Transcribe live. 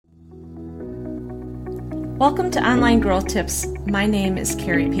Welcome to Online Growth Tips. My name is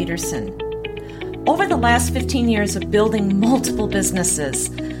Carrie Peterson. Over the last 15 years of building multiple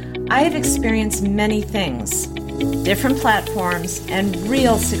businesses, I have experienced many things, different platforms, and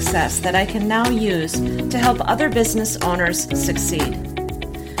real success that I can now use to help other business owners succeed.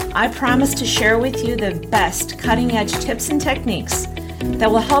 I promise to share with you the best cutting-edge tips and techniques that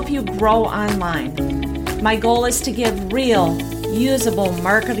will help you grow online. My goal is to give real, usable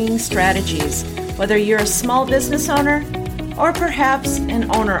marketing strategies, whether you're a small business owner or perhaps an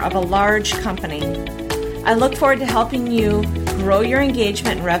owner of a large company. I look forward to helping you grow your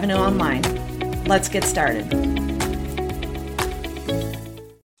engagement and revenue online. Let's get started.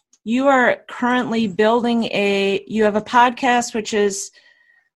 You are currently building you have a podcast which is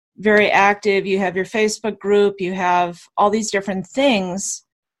very active. You have your Facebook group. You have all these different things.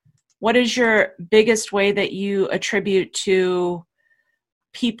 What is your biggest way that you attribute to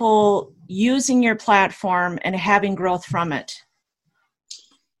people using your platform and having growth from it?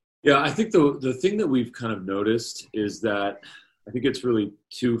 Yeah, I think the thing that we've kind of noticed is that I think it's really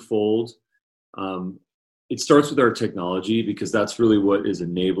twofold. It starts with our technology, because that's really what is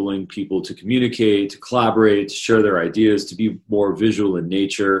enabling people to communicate, to collaborate, to share their ideas, to be more visual in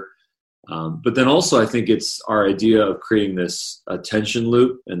nature. But then also I think it's our idea of creating this attention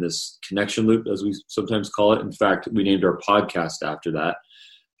loop and this connection loop, as we sometimes call it. In fact, we named our podcast after that.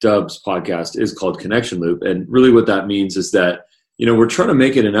 Dubb's podcast is called Connection Loop. And really what that means is that, we're trying to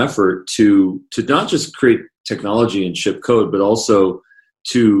make it an effort to not just create technology and ship code, but also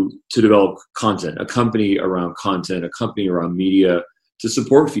to develop content, a company around content, a company around media, to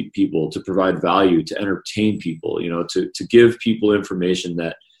support people, to provide value, to entertain people, to give people information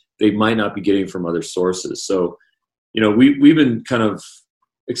that they might not be getting from other sources. So, we've been kind of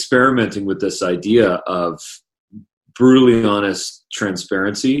experimenting with this idea of brutally honest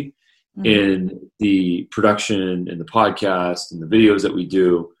transparency in the production and the podcast and the videos that we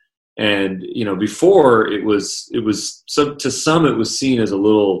do. And, before it was to some, it was seen as a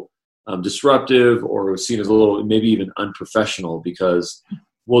little disruptive, or it was seen as a little, maybe even unprofessional, because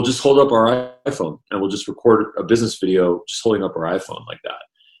we'll just hold up our iPhone and we'll just record a business video just holding up our iPhone like that.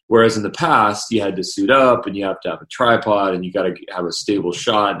 Whereas in the past, you had to suit up and you have to have a tripod and you got to have a stable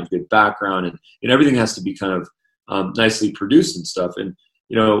shot and a good background, and everything has to be kind of nicely produced and stuff. And,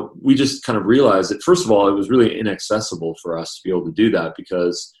 we just kind of realized that, first of all, it was really inaccessible for us to be able to do that,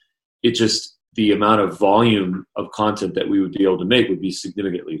 because the amount of volume of content that we would be able to make would be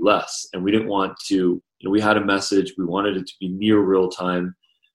significantly less. And we didn't want to, we had a message, we wanted it to be near real time,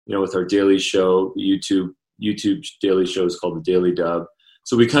 with our daily show. The YouTube daily show is called the Daily Dubb.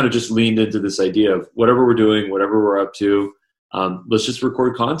 So we kind of just leaned into this idea of whatever we're doing, whatever we're up to, let's just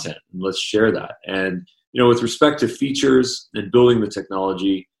record content and let's share that. And, with respect to features and building the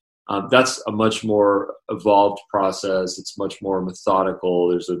technology, that's a much more evolved process. It's much more methodical.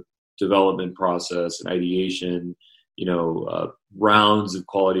 There's a development process, an ideation, rounds of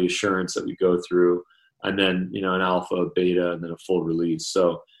quality assurance that we go through, and then, an alpha, beta, and then a full release.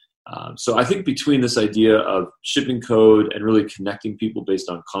 So I think between this idea of shipping code and really connecting people based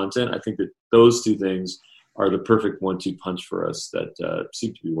on content, I think that those two things are the perfect 1-2 punch for us that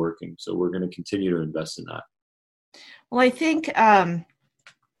seem to be working. So we're going to continue to invest in that. Well, I think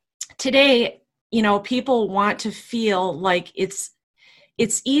today, people want to feel like it's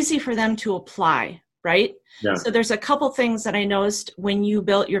easy for them to apply, right? Yeah. So there's a couple things that I noticed when you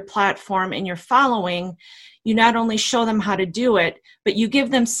built your platform and your following. You not only show them how to do it, but you give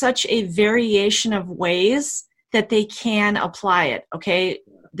them such a variation of ways that they can apply it, okay?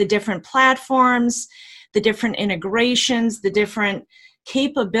 The different platforms, the different integrations, the different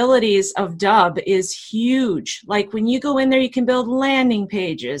capabilities of Dubb is huge. Like when you go in there, you can build landing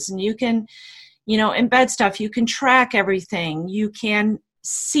pages and you can, embed stuff. You can track everything. You can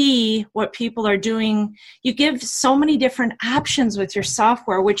see what people are doing. You give so many different options with your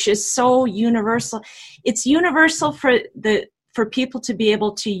software, which is so universal. It's universal for people to be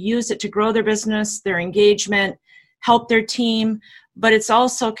able to use it to grow their business, their engagement, help their team, but it's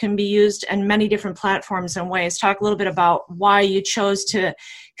also can be used in many different platforms and ways. Talk a little bit about why you chose to,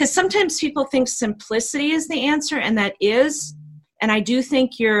 because sometimes people think simplicity is the answer, and that is, and I do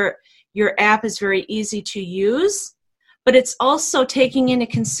think your app is very easy to use, but it's also taking into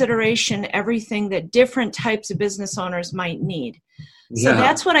consideration everything that different types of business owners might need. So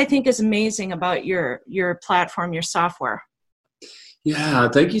that's what I think is amazing about your platform, your software. Yeah,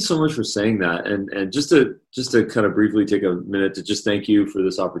 thank you so much for saying that. And just to kind of briefly take a minute to just thank you for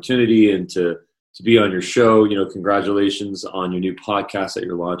this opportunity and to be on your show. Congratulations on your new podcast that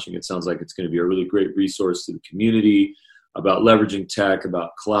you're launching. It sounds like it's going to be a really great resource to the community. about leveraging tech,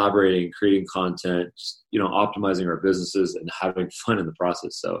 about collaborating, creating content, just, optimizing our businesses and having fun in the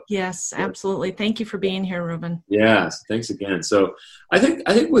process. So yes, absolutely. Thank you for being here, Ruben. Yes, thanks again. So I think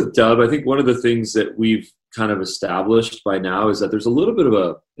with Dubb, I think one of the things that we've kind of established by now is that there's a little bit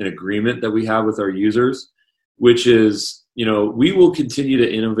of an agreement that we have with our users, which is, we will continue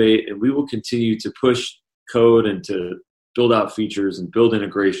to innovate and we will continue to push code and to build out features and build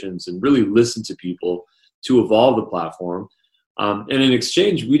integrations and really listen to people to evolve the platform. And in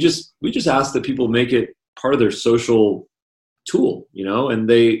exchange, we just ask that people make it part of their social tool, and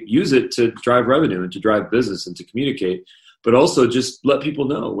they use it to drive revenue and to drive business and to communicate, but also just let people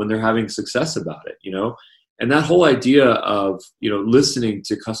know when they're having success about it, And that whole idea of, listening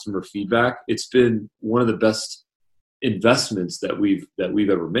to customer feedback, it's been one of the best investments that we've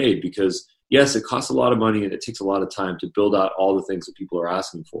ever made, because yes, it costs a lot of money and it takes a lot of time to build out all the things that people are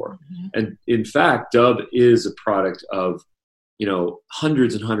asking for. Mm-hmm. And in fact, Dubb is a product of,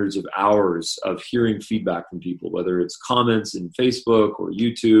 hundreds and hundreds of hours of hearing feedback from people, whether it's comments in Facebook or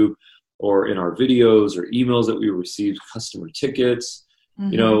YouTube or in our videos or emails that we received, customer tickets.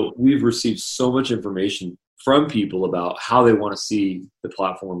 Mm-hmm. We've received so much information from people about how they want to see the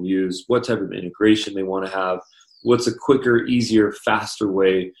platform used, what type of integration they want to have, what's a quicker, easier, faster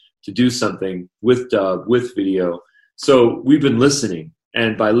way to do something with Dubb, with video. So we've been listening,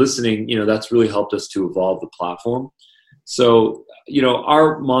 and by listening, that's really helped us to evolve the platform. So,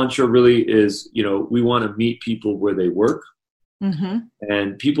 our mantra really is, we want to meet people where they work. Mm-hmm.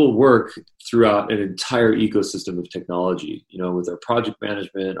 And people work throughout an entire ecosystem of technology, with our project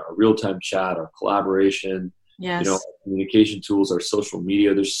management, our real-time chat, our collaboration, yes. Our communication tools, our social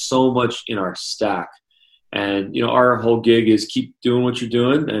media. There's so much in our stack. And, our whole gig is keep doing what you're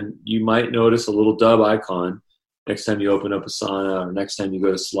doing. And you might notice a little Dubb icon next time you open up Asana, or next time you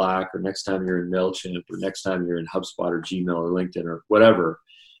go to Slack, or next time you're in MailChimp, or next time you're in HubSpot or Gmail or LinkedIn or whatever.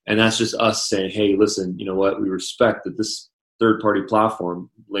 And that's just us saying, hey, listen, you know what? We respect that this third-party platform,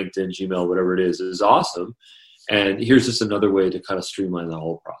 LinkedIn, Gmail, whatever it is awesome. And here's just another way to kind of streamline the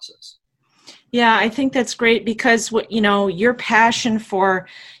whole process. Yeah, I think that's great, because your passion for,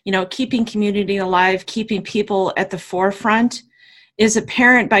 keeping community alive, keeping people at the forefront is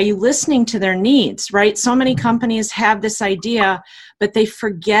apparent by you listening to their needs, right? So many companies have this idea, but they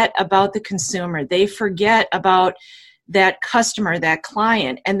forget about the consumer. They forget about that customer, that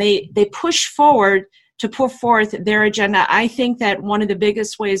client, and they push forward to put forth their agenda. I think that one of the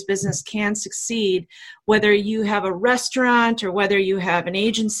biggest ways business can succeed, whether you have a restaurant or whether you have an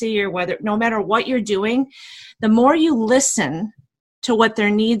agency or no matter what you're doing, the more you listen to what their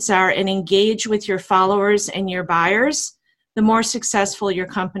needs are and engage with your followers and your buyers, the more successful your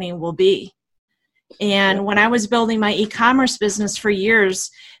company will be. And when I was building my e-commerce business for years,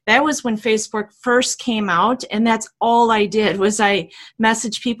 that was when Facebook first came out, and that's all I did was I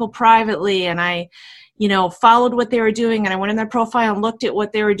messaged people privately, and I followed what they were doing, and I went in their profile and looked at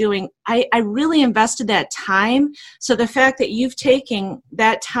what they were doing. I really invested that time. So the fact that you've taken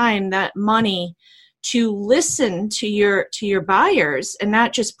that time, that money, to listen to your buyers and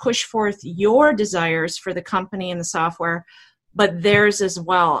not just push forth your desires for the company and the software, but theirs as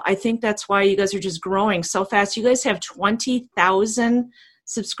well. I think that's why you guys are just growing so fast. You guys have 20,000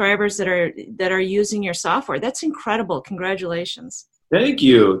 subscribers that are using your software. That's incredible. Congratulations. Thank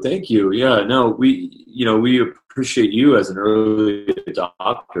you. Yeah, no, we appreciate you as an early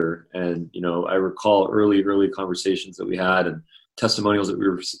adopter. And, I recall early conversations that we had and testimonials that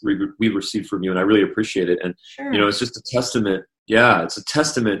we received from you, and I really appreciate it. And, sure. It's just a testament. Yeah, it's a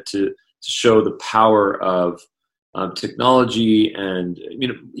testament to show the power of technology, and,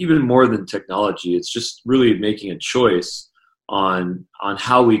 even more than technology, it's just really making a choice on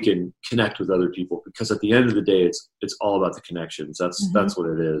how we can connect with other people, because at the end of the day, it's all about the connections. That's what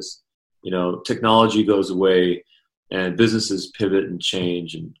it is. Technology goes away and businesses pivot and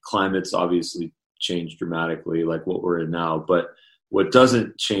change, and climates obviously change dramatically, like what we're in now. But what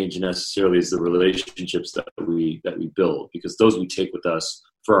doesn't change necessarily is the relationships that we build, because those we take with us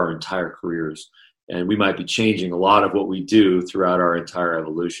for our entire careers. And we might be changing a lot of what we do throughout our entire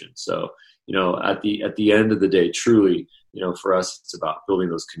evolution. So, at the end of the day, truly, for us, it's about building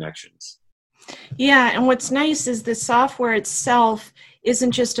those connections. Yeah, and what's nice is the software itself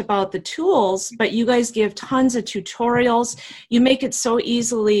isn't just about the tools, but you guys give tons of tutorials. You make it so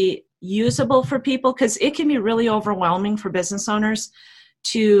easily usable for people, because it can be really overwhelming for business owners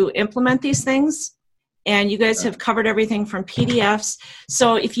to implement these things. And you guys have covered everything from PDFs.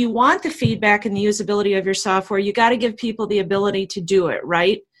 So if you want the feedback and the usability of your software, you got to give people the ability to do it,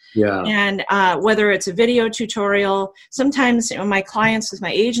 right? Yeah. And whether it's a video tutorial, sometimes my clients with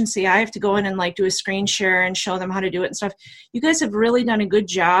my agency, I have to go in and like do a screen share and show them how to do it and stuff. You guys have really done a good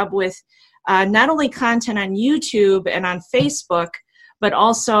job with not only content on YouTube and on Facebook, but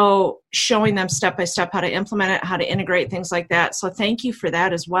also showing them step by step how to implement it, how to integrate things like that. So thank you for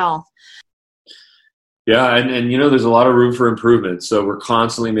that as well. Yeah, and there's a lot of room for improvement. So we're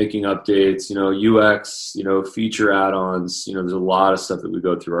constantly making updates, UX, feature add-ons, there's a lot of stuff that we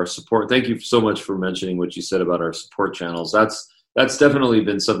go through. Our support, thank you so much for mentioning what you said about our support channels. That's definitely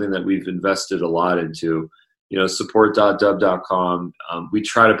been something that we've invested a lot into, support.dubb.com. We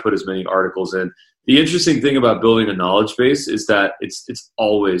try to put as many articles in. The interesting thing about building a knowledge base is that it's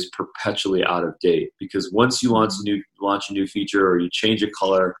always perpetually out of date, because once you launch a new feature or you change a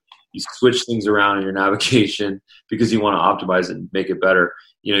color, you switch things around in your navigation because you want to optimize it and make it better.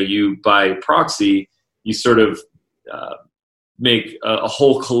 You by proxy, you sort of make a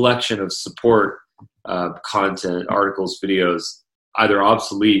whole collection of support content, articles, videos, either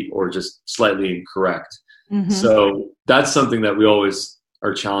obsolete or just slightly incorrect. Mm-hmm. So that's something that we always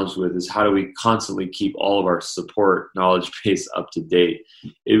are challenged with, is how do we constantly keep all of our support knowledge base up to date?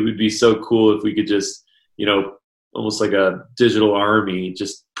 It would be so cool if we could just, almost like a digital army,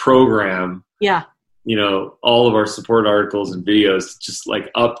 just program, all of our support articles and videos to just like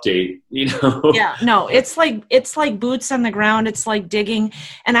update, Yeah, no, it's like boots on the ground. It's like digging.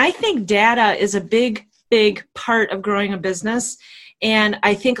 And I think data is a big, big part of growing a business. And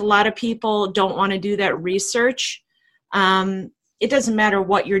I think a lot of people don't want to do that research. It doesn't matter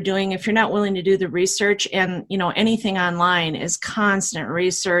what you're doing if you're not willing to do the research, and anything online is constant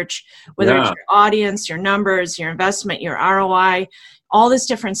research, whether it's your audience, your numbers, your investment, your ROI, all this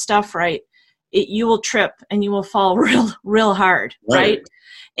different stuff, right? You will trip and you will fall real hard, right?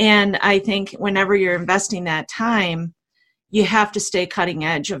 And I think whenever you're investing that time, you have to stay cutting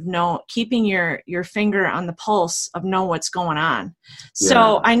edge of keeping your finger on the pulse of know what's going on.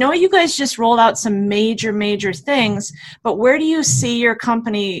 So I know you guys just rolled out some major things, but where do you see your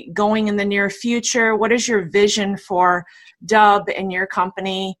company going in the near future? What is your vision for Dubb and your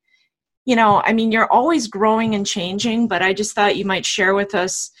company? You're always growing and changing, but I just thought you might share with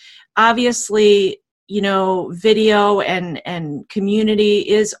us. Obviously, video and community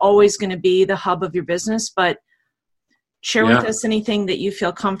is always going to be the hub of your business, but share with us anything that you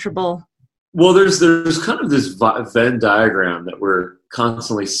feel comfortable. Well, there's kind of this Venn diagram that we're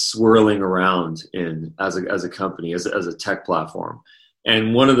constantly swirling around in as a company, as a tech platform.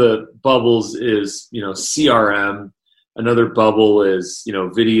 And one of the bubbles is, CRM. Another bubble is,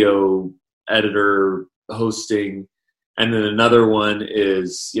 video editor hosting. And then another one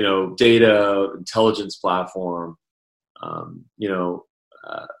is, data intelligence platform.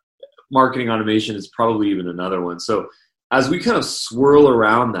 Marketing automation is probably even another one. So as we kind of swirl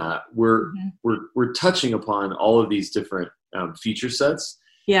around that, we're touching upon all of these different feature sets.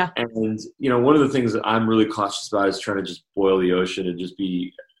 Yeah. And one of the things that I'm really cautious about is trying to just boil the ocean and just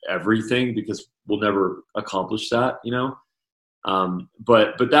be everything, because we'll never accomplish that.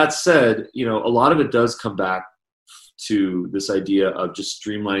 But that said, a lot of it does come back to this idea of just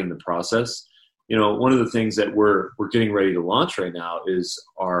streamlining the process. One of the things that we're getting ready to launch right now is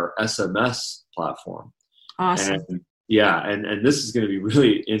our SMS platform. Awesome. And this is going to be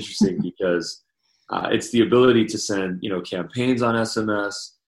really interesting because it's the ability to send, campaigns on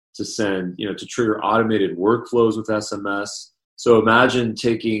SMS, to send, to trigger automated workflows with SMS. So imagine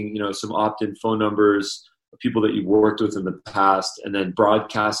taking, some opt-in phone numbers of people that you've worked with in the past, and then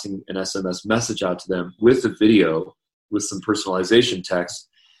broadcasting an SMS message out to them with a video with some personalization text,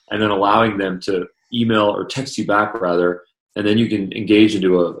 and then allowing them to email or text you back rather, and then you can engage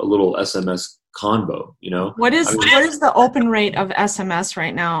into a little SMS convo. What is the open rate of SMS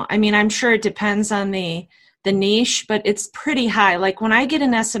right now? I'm sure it depends on the niche, but it's pretty high. Like when I get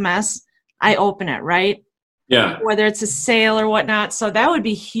an SMS, I open it, right? Yeah. Whether it's a sale or whatnot. So that would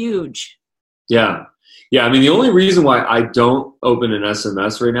be huge. Yeah. Yeah. The only reason why I don't open an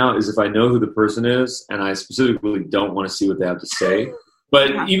SMS right now is if I know who the person is and I specifically don't want to see what they have to say.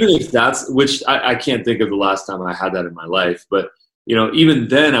 But even if that's, which I can't think of the last time I had that in my life, but even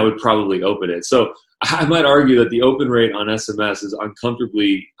then I would probably open it. So I might argue that the open rate on SMS is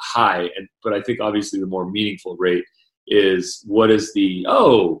uncomfortably high, but I think obviously the more meaningful rate is what is the,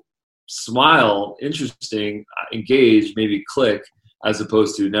 smile, interesting, engage, maybe click, as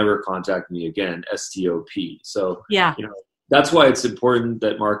opposed to never contact me again, STOP. So, that's why it's important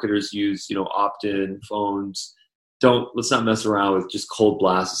that marketers use, opt-in phones. Let's not mess around with just cold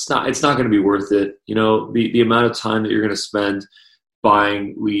blasts. It's not going to be worth it. The amount of time that you're going to spend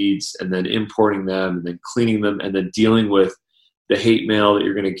buying leads and then importing them and then cleaning them and then dealing with hate mail that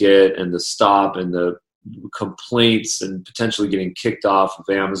you're going to get, and the stop and the complaints, and potentially getting kicked off of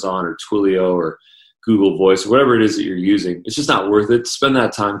Amazon or Twilio or Google Voice or whatever it is that you're using. It's just not worth it. Spend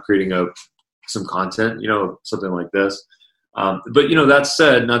that time creating some content, something like this. But that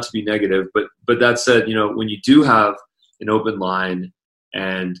said, not to be negative, but that said, when you do have an open line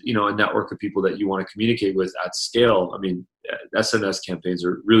and a network of people that you want to communicate with at scale, I mean, SMS campaigns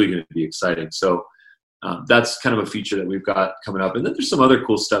are really going to be exciting. So that's kind of a feature that we've got coming up. And then there's some other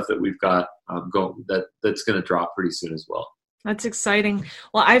cool stuff that we've got going that's going to drop pretty soon as well. That's exciting.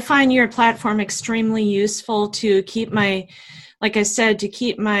 Well, I find your platform extremely useful to keep my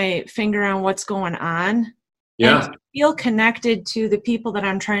finger on what's going on. Yeah. And to feel connected to the people that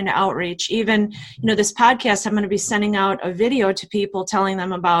I'm trying to outreach. Even, this podcast, I'm going to be sending out a video to people telling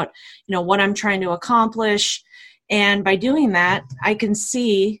them about, what I'm trying to accomplish. And by doing that, I can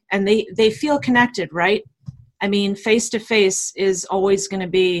see, and they feel connected, right? I mean, face-to-face is always going to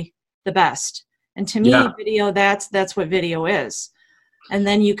be the best. And to me, video, that's what video is. And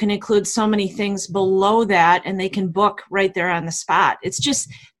then you can include so many things below that, and they can book right there on the spot. It's just,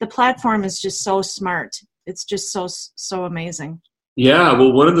 the platform is just so smart. It's just so amazing. Yeah,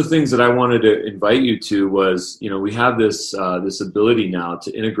 well, one of the things that I wanted to invite you to was, we have this ability now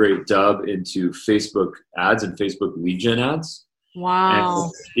to integrate Dubb into Facebook ads and Facebook lead gen ads.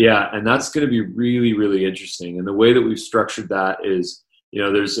 Wow. And that's going to be really, really interesting. And the way that we've structured that is,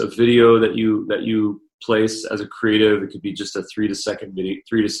 there's a video that you place as a creative. It could be just a 3 to 6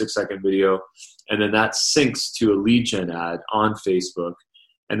 second video, and then that syncs to a lead gen ad on Facebook,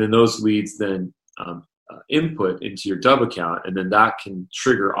 and then those leads then input into your Dubb account, and then that can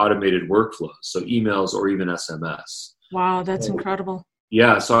trigger automated workflows, so emails or even SMS. Wow, that's incredible.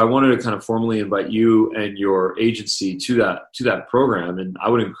 Yeah, so I wanted to kind of formally invite you and your agency to that program, and I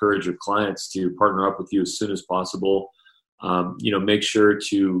would encourage your clients to partner up with you as soon as possible. Make sure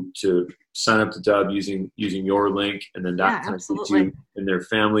to sign up to Dubb using your link, and then that kind of puts you in their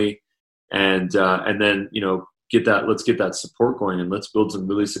family, and then let's get that support going, and let's build some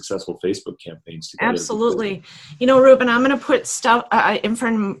really successful Facebook campaigns together. Absolutely. Ruben, I'm going to put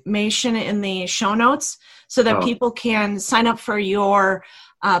information in the show notes so that people can sign up for your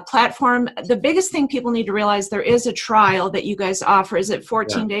platform. The biggest thing people need to realize, there is a trial that you guys offer. Is it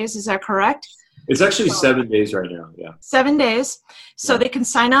 14 days? Is that correct? It's actually 7 days right now. Yeah. 7 days. So they can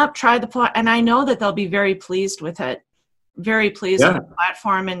sign up, try and I know that they'll be very pleased with it. Very pleased with the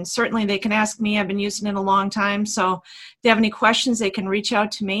platform, and certainly they can ask me. I've been using it a long time, so if they have any questions, they can reach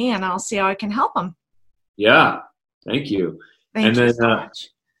out to me, and I'll see how I can help them. Yeah, thank you. Thank you so much.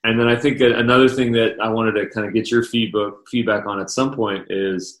 And then I think that another thing that I wanted to kind of get your feedback on at some point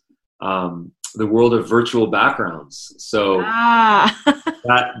is the world of virtual backgrounds. So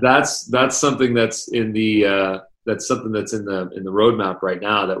that's something that's in the roadmap right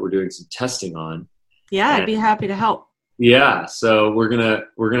now that we're doing some testing on. Yeah, I'd be happy to help. Yeah, so we're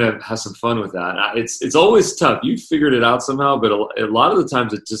gonna have some fun with that. It's always tough. You figured it out somehow, but a lot of the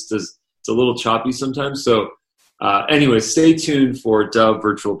times it just is. It's a little choppy sometimes. So, anyway, stay tuned for Dubb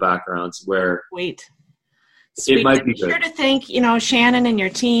virtual backgrounds. Where it might be good. Sure to thank Shannon and your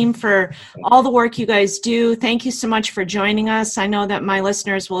team for all the work you guys do. Thank you so much for joining us. I know that my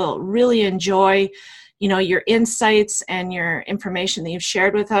listeners will really enjoy your insights and your information that you've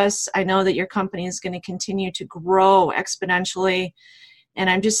shared with us. I know that your company is going to continue to grow exponentially. And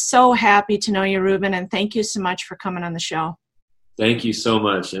I'm just so happy to know you, Ruben. And thank you so much for coming on the show. Thank you so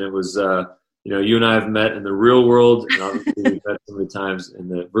much. And it was, you and I have met in the real world, and obviously we've met so many times in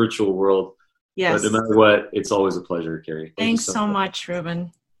the virtual world. Yes. But no matter what, it's always a pleasure, Carrie. Thanks so much,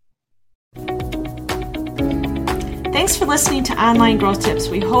 Ruben. Thanks for listening to Online Growth Tips.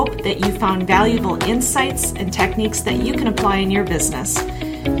 We hope that you found valuable insights and techniques that you can apply in your business.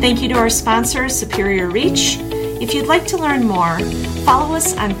 Thank you to our sponsor, Superior Reach. If you'd like to learn more, follow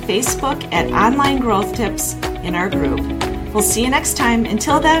us on Facebook at Online Growth Tips in our group. We'll see you next time.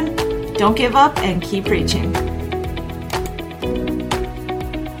 Until then, don't give up and keep reaching.